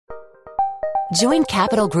Join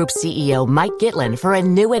Capital Group CEO Mike Gitlin for a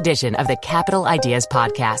new edition of the Capital Ideas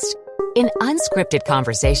Podcast. In unscripted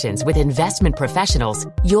conversations with investment professionals,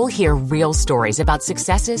 you'll hear real stories about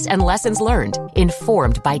successes and lessons learned,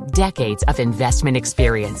 informed by decades of investment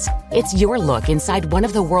experience. It's your look inside one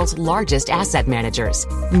of the world's largest asset managers.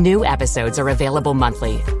 New episodes are available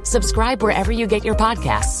monthly. Subscribe wherever you get your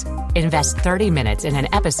podcasts. Invest 30 minutes in an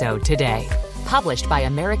episode today. Published by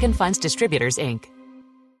American Funds Distributors, Inc.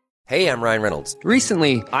 Hey, I'm Ryan Reynolds.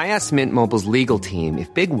 Recently, I asked Mint Mobile's legal team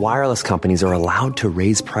if big wireless companies are allowed to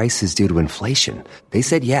raise prices due to inflation. They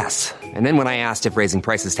said yes. And then when I asked if raising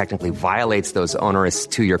prices technically violates those onerous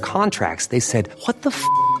two-year contracts, they said, "What the f***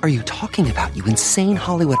 are you talking about, you insane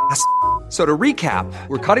Hollywood ass?" So to recap,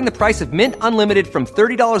 we're cutting the price of Mint Unlimited from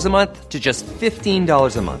 $30 a month to just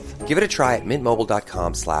 $15 a month. Give it a try at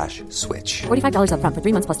mintmobile.com/switch. $45 up front for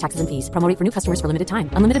 3 months plus taxes and fees. Promo rate for new customers for limited time.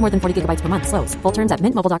 Unlimited more than 40 gigabytes per month. Slows full terms at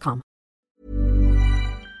mintmobile.com.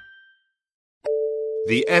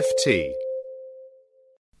 The FT.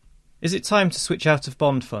 Is it time to switch out of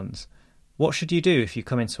bond funds? What should you do if you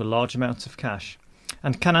come into a large amount of cash?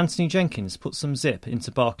 And can Anthony Jenkins put some zip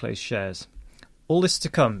into Barclays shares? All this to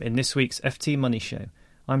come in this week's FT Money Show.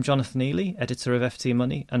 I'm Jonathan Ely, editor of FT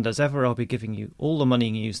Money, and as ever I'll be giving you all the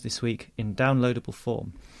money news this week in downloadable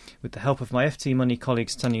form, with the help of my FT Money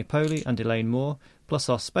colleagues Tanya Poli and Elaine Moore, plus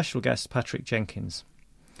our special guest Patrick Jenkins.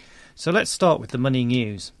 So let's start with the money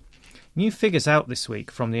news. New figures out this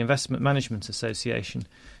week from the Investment Management Association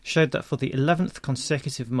showed that for the 11th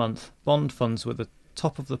consecutive month, bond funds were the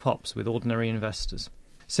top of the pops with ordinary investors.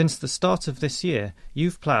 Since the start of this year,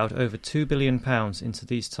 you've ploughed over £2 billion into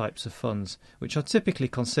these types of funds, which are typically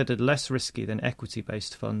considered less risky than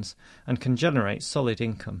equity-based funds and can generate solid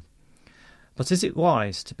income. But is it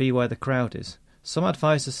wise to be where the crowd is? Some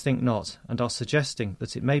advisors think not, and are suggesting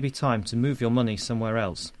that it may be time to move your money somewhere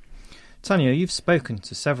else. Tanya, you've spoken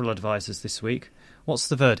to several advisors this week. What's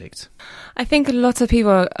the verdict? I think a lot of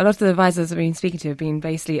the advisors I've been speaking to have been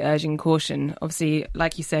basically urging caution. Obviously,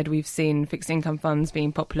 like you said, we've seen fixed income funds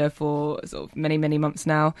being popular for sort of many, many months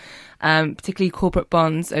now. Particularly corporate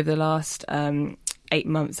bonds over the last 8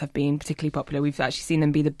 months have been particularly popular. We've actually seen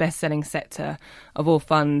them be the best-selling sector of all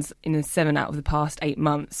funds in the 7 out of the past 8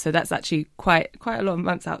 months. So that's actually quite a lot of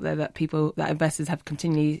months out there that investors have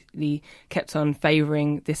continually kept on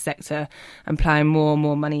favouring this sector and ploughing more and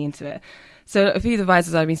more money into it. So a few of the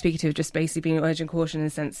advisors I've been speaking to have just basically been urging caution in the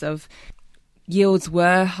sense of yields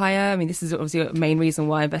were higher. I mean, this is obviously a main reason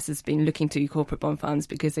why investors have been looking to corporate bond funds,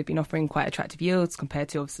 because they've been offering quite attractive yields compared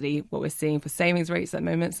to obviously what we're seeing for savings rates at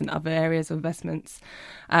the moment and other areas of investments.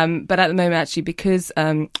 But at the moment, actually, because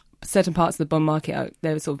certain parts of the bond market,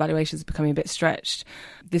 their sort of valuations are becoming a bit stretched.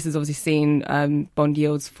 This has obviously seen bond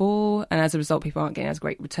yields fall, and as a result, people aren't getting as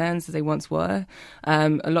great returns as they once were.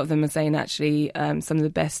 A lot of them are saying actually some of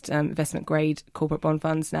the best investment grade corporate bond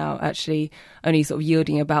funds now actually only sort of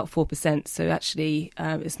yielding about 4%. So actually,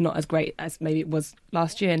 it's not as great as maybe it was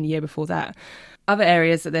last year and the year before that. Other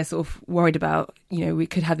areas that they're sort of worried about, we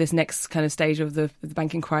could have this next kind of stage of the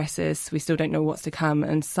banking crisis. We still don't know what's to come,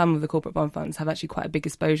 and some of the corporate bond funds have actually quite a big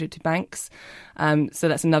exposure to banks. So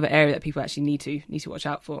that's another area that people actually need to watch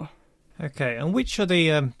out for. Okay, and which are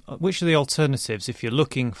the alternatives if you're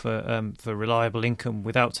looking for reliable income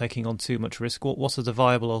without taking on too much risk? What are the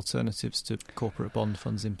viable alternatives to corporate bond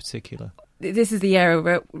funds in particular? This is the area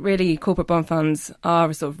where really corporate bond funds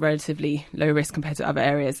are sort of relatively low risk compared to other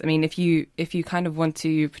areas. I mean, if you kind of want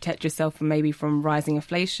to protect yourself from rising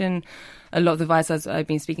inflation, a lot of the advisors I've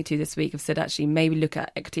been speaking to this week have said actually maybe look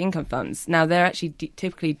at equity income funds. Now, they're actually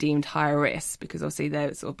typically deemed higher risk because obviously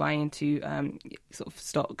they're sort of buying into sort of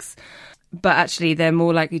stocks. But actually, they're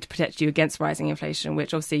more likely to protect you against rising inflation,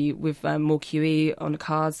 which obviously with more QE on the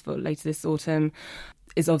cards for later this autumn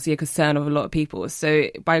is obviously a concern of a lot of people. So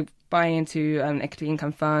by buying into an equity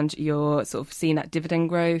income fund, you're sort of seeing that dividend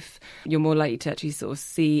growth. You're more likely to actually sort of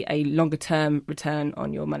see a longer term return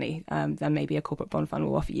on your money than maybe a corporate bond fund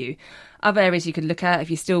will offer you. Other areas you could look at if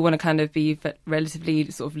you still want to kind of be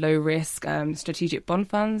relatively sort of low risk, strategic bond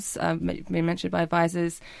funds been mentioned by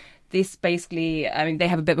advisors. This basically, I mean, they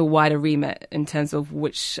have a bit of a wider remit in terms of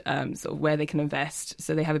which sort of where they can invest.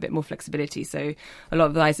 So they have a bit more flexibility. So a lot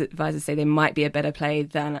of advisors say they might be a better play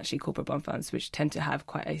than actually corporate bond funds, which tend to have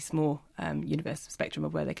quite a small universe spectrum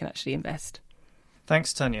of where they can actually invest.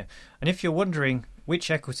 Thanks, Tanya. And if you're wondering which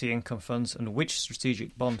equity income funds and which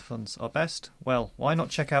strategic bond funds are best, well, why not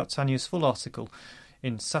check out Tanya's full article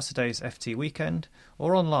in Saturday's FT Weekend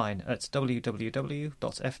or online at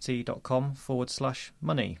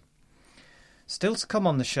www.ft.com/money. Still to come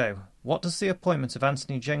on the show, what does the appointment of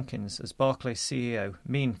Anthony Jenkins as Barclays CEO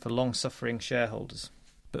mean for long-suffering shareholders?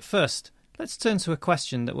 But first, Let's turn to a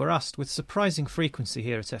question that we're asked with surprising frequency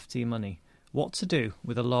here at FT Money. What to do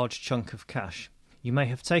with a large chunk of cash? You may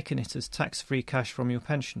have taken it as tax-free cash from your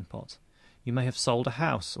pension pot. You may have sold a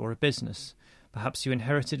house or a business. Perhaps you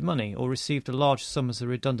inherited money or received a large sum as a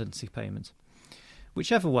redundancy payment.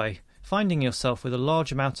 Whichever way, finding yourself with a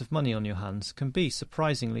large amount of money on your hands can be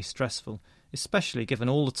surprisingly stressful, especially given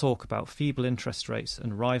all the talk about feeble interest rates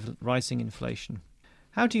and rising inflation.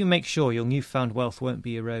 How do you make sure your newfound wealth won't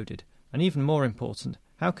be eroded? And even more important,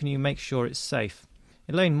 how can you make sure it's safe?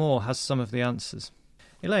 Elaine Moore has some of the answers.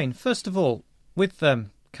 Elaine, first of all, with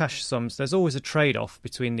cash sums, there's always a trade-off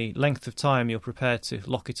between the length of time you're prepared to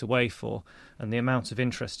lock it away for and the amount of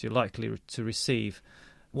interest you're likely to receive.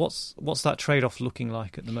 What's that trade-off looking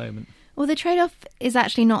like at the moment? Well, the trade-off is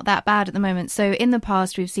actually not that bad at the moment. So in the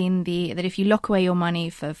past, we've seen that if you lock away your money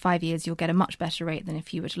for 5 years, you'll get a much better rate than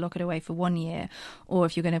if you were to lock it away for 1 year, or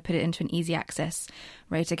if you're going to put it into an easy access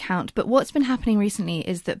rate account. But what's been happening recently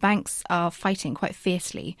is that banks are fighting quite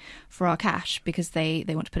fiercely for our cash because they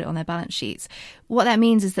want to put it on their balance sheets. What that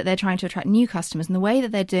means is that they're trying to attract new customers. And the way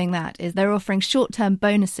that they're doing that is they're offering short-term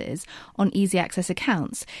bonuses on easy access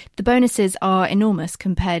accounts. The bonuses are enormous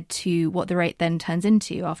compared to what the rate then turns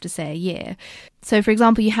into after, say, a year. So, for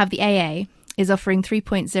example, you have the AA is offering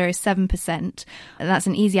 3.07%, and that's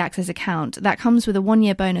an easy access account. That comes with a 1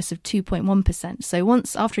 year bonus of 2.1%. So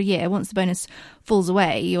after a year, once the bonus falls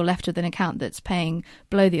away, you're left with an account that's paying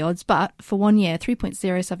below the odds. But for 1 year,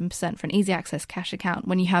 3.07% for an easy access cash account,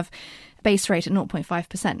 when you have a base rate at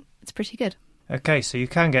 0.5%, it's pretty good. Okay, so you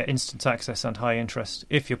can get instant access and high interest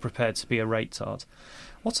if you're prepared to be a rate tart.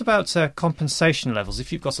 What about compensation levels?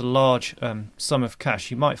 If you've got a large sum of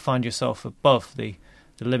cash, you might find yourself above the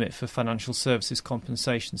limit for financial services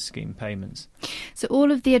compensation scheme payments. So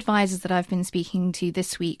all of the advisors that I've been speaking to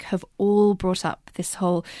this week have all brought up this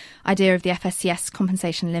whole idea of the FSCS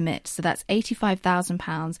compensation limit. So that's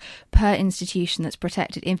 £85,000 per institution that's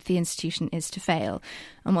protected if the institution is to fail.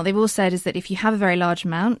 And what they've all said is that if you have a very large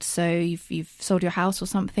amount, so you've sold your house or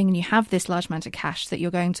something and you have this large amount of cash that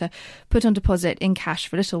you're going to put on deposit in cash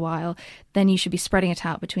for a little while, then you should be spreading it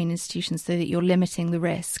out between institutions so that you're limiting the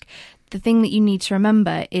risk. The thing that you need to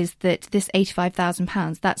remember is that this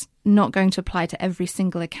 £85,000, that's not going to apply to every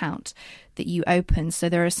single account that you open. So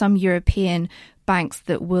there are some European banks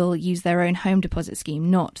that will use their own home deposit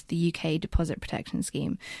scheme, not the UK deposit protection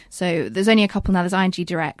scheme. So there's only a couple now. There's ING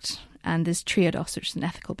Direct and there's Triodos, which is an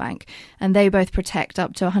ethical bank, and they both protect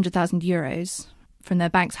up to €100,000 from their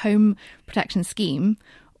bank's home protection scheme.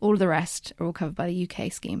 All of the rest are all covered by the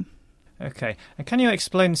UK scheme. Okay, and can you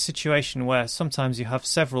explain the situation where sometimes you have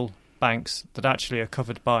several banks that actually are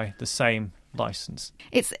covered by the same licence?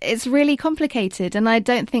 It's really complicated, and I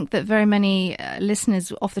don't think that very many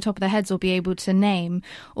listeners off the top of their heads will be able to name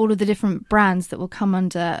all of the different brands that will come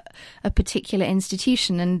under a particular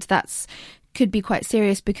institution, and that's could be quite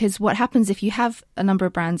serious, because what happens if you have a number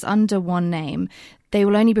of brands under one name, they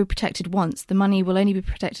will only be protected once. The money will only be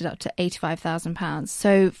protected up to £85,000.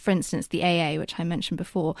 So, for instance, the AA, which I mentioned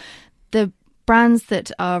before, the brands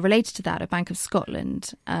that are related to that are Bank of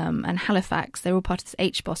Scotland and Halifax. They're all part of this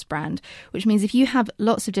HBOS brand, which means if you have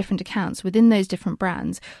lots of different accounts within those different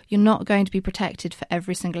brands, you're not going to be protected for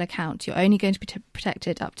every single account. You're only going to be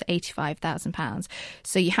protected up to £85,000.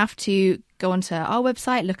 So you have to go onto our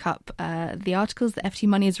website, look up the articles that FT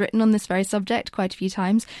Money has written on this very subject quite a few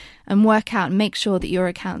times, and work out and make sure that your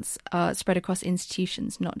accounts are spread across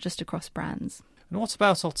institutions, not just across brands. And what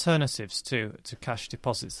about alternatives to cash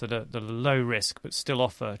deposits that are low risk but still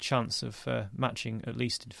offer a chance of matching at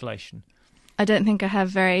least inflation? I don't think I have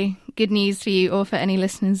very good news for you or for any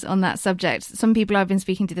listeners on that subject. Some people I've been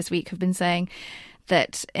speaking to this week have been saying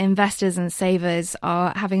that investors and savers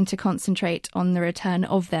are having to concentrate on the return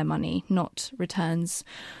of their money, not returns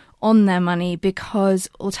on their money, because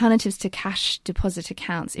alternatives to cash deposit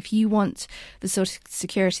accounts, if you want the sort of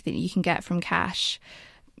security that you can get from cash,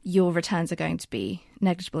 your returns are going to be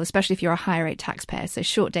negligible, especially if you're a higher rate taxpayer. So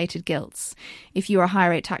short-dated gilts. If you're a higher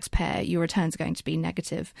rate taxpayer, your returns are going to be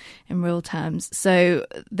negative in real terms. So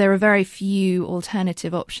there are very few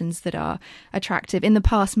alternative options that are attractive. In the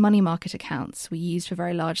past, money market accounts were used for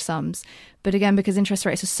very large sums. But again, because interest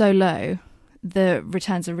rates are so low, the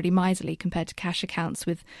returns are really miserly compared to cash accounts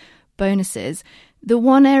with bonuses. The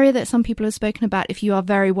one area that some people have spoken about, if you are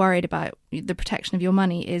very worried about the protection of your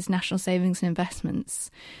money, is national savings and investments.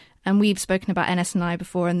 And we've spoken about NS&I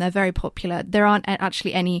before, and they're very popular. There aren't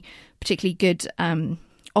actually any particularly good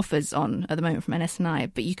offers on at the moment from NS&I,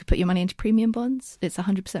 but you could put your money into premium bonds. It's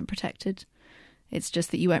 100% protected. It's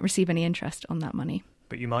just that you won't receive any interest on that money.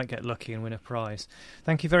 but you might get lucky and win a prize.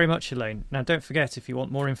 Thank you very much, Elaine. Now, don't forget, if you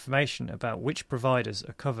want more information about which providers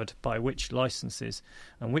are covered by which licences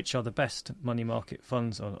and which are the best money market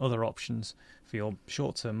funds or other options for your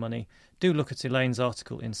short-term money, do look at Elaine's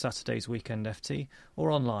article in Saturday's Weekend FT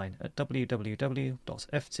or online at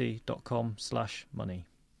www.ft.com/money.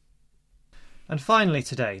 And finally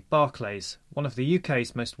today, Barclays, one of the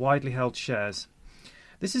UK's most widely held shares.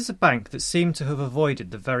 This is a bank that seemed to have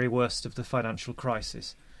avoided the very worst of the financial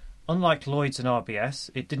crisis. Unlike Lloyds and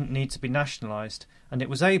RBS, it didn't need to be nationalised, and it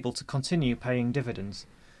was able to continue paying dividends.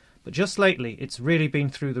 But just lately, it's really been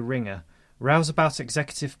through the ringer. Rows about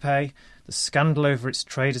executive pay, the scandal over its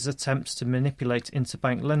traders' attempts to manipulate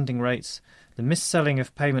interbank lending rates, the mis-selling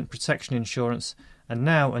of payment protection insurance, and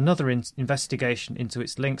now another investigation into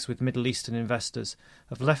its links with Middle Eastern investors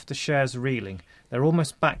have left the shares reeling. They're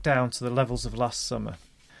almost back down to the levels of last summer.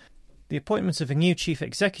 The appointment of a new chief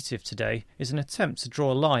executive today is an attempt to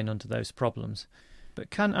draw a line under those problems. But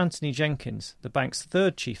can Anthony Jenkins, the bank's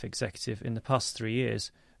third chief executive in the past 3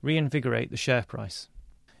 years, reinvigorate the share price?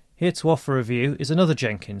 Here to offer a view is another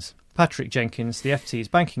Jenkins, Patrick Jenkins, the FT's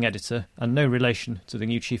banking editor and no relation to the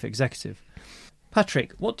new chief executive.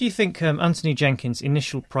 Patrick, what do you think Anthony Jenkins'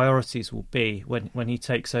 initial priorities will be when he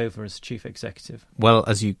takes over as chief executive? Well,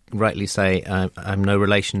 as you rightly say, I'm no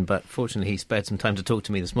relation, but fortunately he spared some time to talk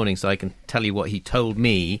to me this morning, so I can tell you what he told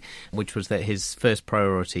me, which was that his first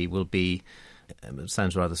priority will be, it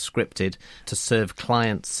sounds rather scripted, to serve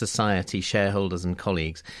clients, society, shareholders and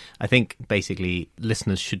colleagues. I think basically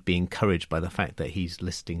listeners should be encouraged by the fact that he's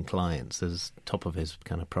listing clients as top of his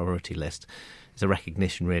kind of priority list. It's a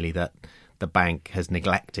recognition really that the bank has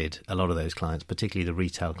neglected a lot of those clients, particularly the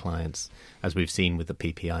retail clients, as we've seen with the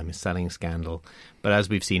PPI mis-selling scandal, but as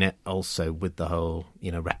we've seen it also with the whole,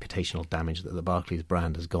 reputational damage that the Barclays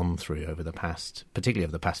brand has gone through particularly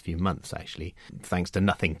over the past few months, actually, thanks to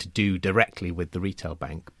nothing to do directly with the retail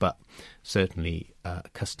bank, but certainly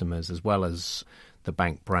customers as well as the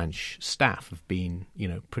bank branch staff have been,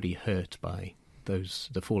 pretty hurt by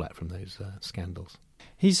the fallout from those scandals.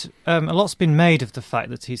 A lot's been made of the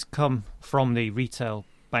fact that he's come from the retail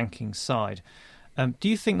banking side. Do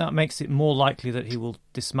you think that makes it more likely that he will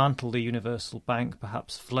dismantle the universal bank,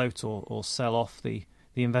 perhaps float or sell off the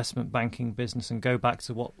investment banking business and go back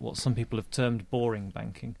to what some people have termed boring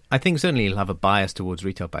banking? I think certainly he'll have a bias towards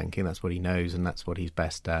retail banking. That's what he knows and that's what he's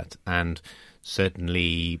best at. And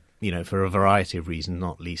certainly, for a variety of reasons,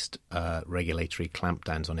 not least regulatory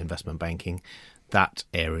clampdowns on investment banking, that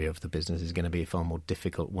area of the business is going to be a far more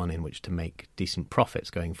difficult one in which to make decent profits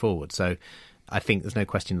going forward. So I think there's no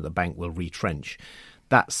question that the bank will retrench.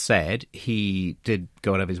 That said, he did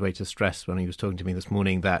go out of his way to stress when he was talking to me this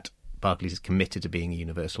morning that Barclays is committed to being a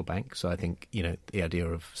universal bank. So I think, the idea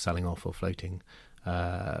of selling off or floating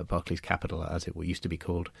Barclays Capital, as it used to be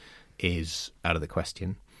called, is out of the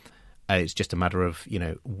question. It's just a matter of,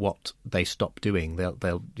 what they stop doing.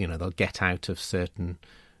 They'll get out of certain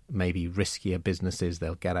maybe riskier businesses.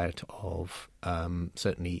 They'll get out of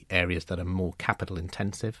certainly areas that are more capital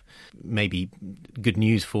intensive. Maybe good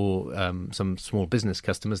news for some small business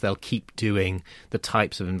customers. They'll keep doing the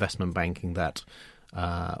types of investment banking that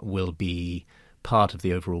will be part of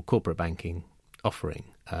the overall corporate banking offering.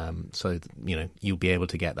 So you'll be able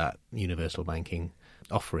to get that universal banking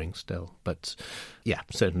offering still. But yeah,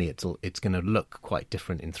 certainly it's going to look quite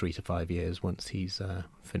different in 3 to 5 years once he's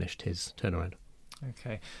finished his turnaround.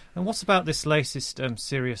 Okay, and what about this latest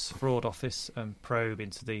Serious Fraud Office probe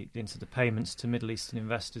into the payments to Middle Eastern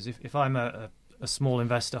investors? If I'm a small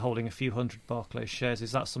investor holding a few hundred Barclays shares,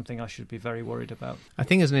 is that something I should be very worried about? I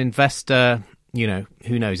think as an investor,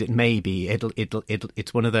 who knows? It may be.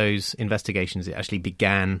 It's one of those investigations. It actually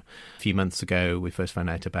began a few months ago. We first found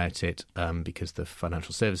out about it because the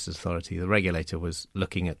Financial Services Authority, the regulator, was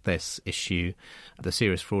looking at this issue. The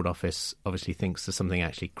Serious Fraud Office obviously thinks there's something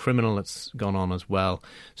actually criminal that's gone on as well.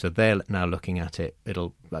 So they're now looking at it.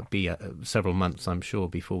 It'll be several months, I'm sure,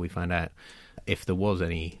 before we find out if there was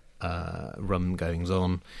any rum goings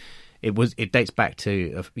on. It dates back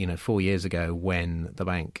to 4 years ago when the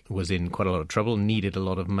bank was in quite a lot of trouble, needed a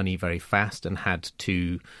lot of money very fast, and had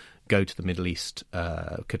to go to the Middle East,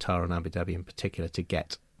 Qatar and Abu Dhabi in particular, to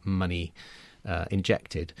get money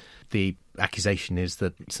injected. The accusation is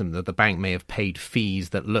that the bank may have paid fees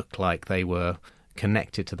that looked like they were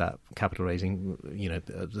connected to that capital raising.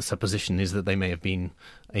 The supposition is that they may have been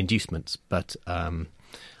inducements, but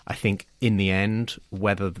I think in the end,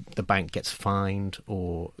 whether the bank gets fined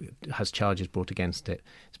or has charges brought against it,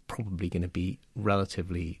 it's probably going to be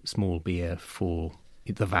relatively small beer for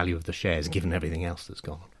the value of the shares, given everything else that's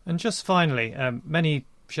gone on. And just finally, many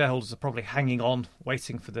shareholders are probably hanging on,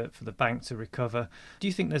 waiting for the bank to recover. Do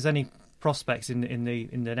you think there's any prospects in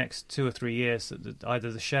the next 2 or 3 years that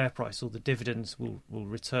either the share price or the dividends will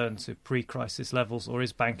return to pre-crisis levels, or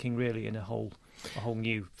is banking really in a whole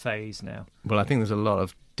new phase now? Well, I think there's a lot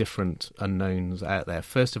of different unknowns out there.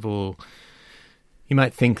 First of all, you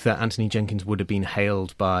might think that Anthony Jenkins would have been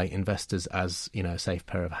hailed by investors as, a safe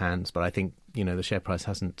pair of hands, but I think, the share price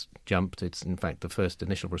hasn't jumped. It's, in fact, the first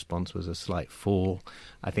initial response was a slight fall.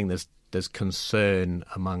 I think there's concern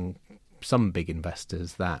among some big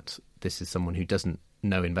investors that this is someone who doesn't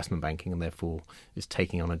know investment banking and therefore is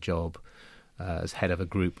taking on a job as head of a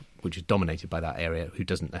group which is dominated by that area, who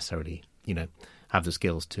doesn't necessarily, have the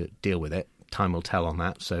skills to deal with it. Time will tell on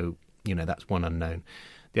that. So, that's one unknown.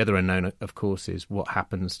 The other unknown, of course, is what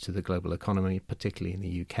happens to the global economy, particularly in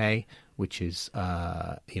the UK, which is,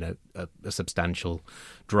 a substantial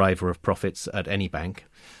driver of profits at any bank.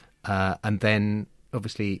 And then,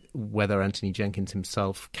 obviously, whether Anthony Jenkins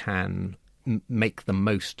himself can make the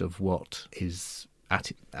most of what is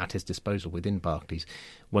at his disposal within Barclays.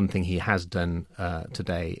 One thing he has done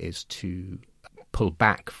today is to pull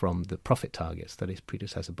back from the profit targets that his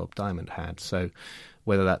predecessor Bob Diamond had. So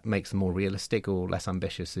whether that makes them more realistic or less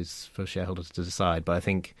ambitious is for shareholders to decide. But I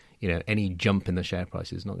think, any jump in the share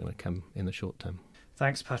price is not going to come in the short term.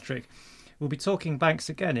 Thanks, Patrick. We'll be talking banks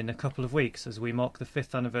again in a couple of weeks as we mark the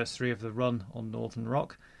 5th anniversary of the run on Northern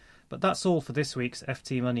Rock. But that's all for this week's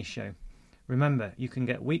FT Money Show. Remember, you can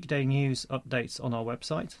get weekday news updates on our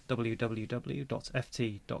website,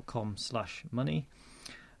 www.ft.com/money.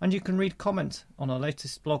 And you can read comment on our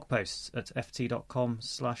latest blog posts at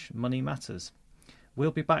ft.com/moneymatters. We'll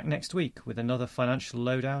be back next week with another financial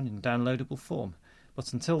lowdown in downloadable form.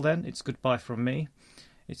 But until then, it's goodbye from me.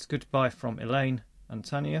 It's goodbye from Elaine and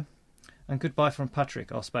Tanya. And goodbye from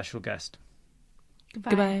Patrick, our special guest.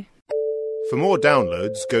 Goodbye. For more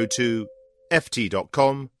downloads, go to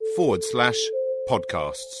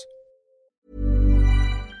ft.com/podcasts.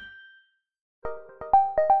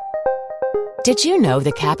 Did you know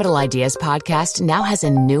the Capital Ideas podcast now has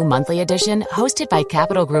a new monthly edition hosted by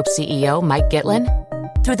Capital Group CEO Mike Gitlin?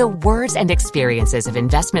 Through the words and experiences of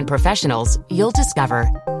investment professionals, you'll discover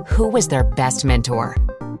who was their best mentor,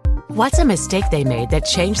 what's a mistake they made that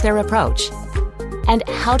changed their approach, and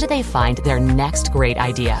how do they find their next great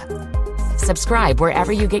idea. Subscribe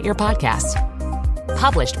wherever you get your podcasts.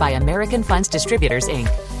 Published by American Funds Distributors, Inc.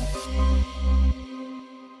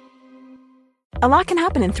 A lot can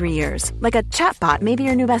happen in 3 years, like a chatbot may be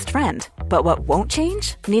your new best friend. But what won't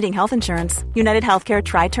change? Needing health insurance. United Healthcare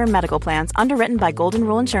Tri-Term Medical Plans, underwritten by Golden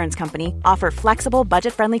Rule Insurance Company, offer flexible,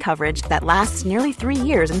 budget-friendly coverage that lasts nearly 3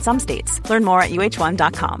 years in some states. Learn more at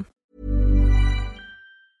uh1.com.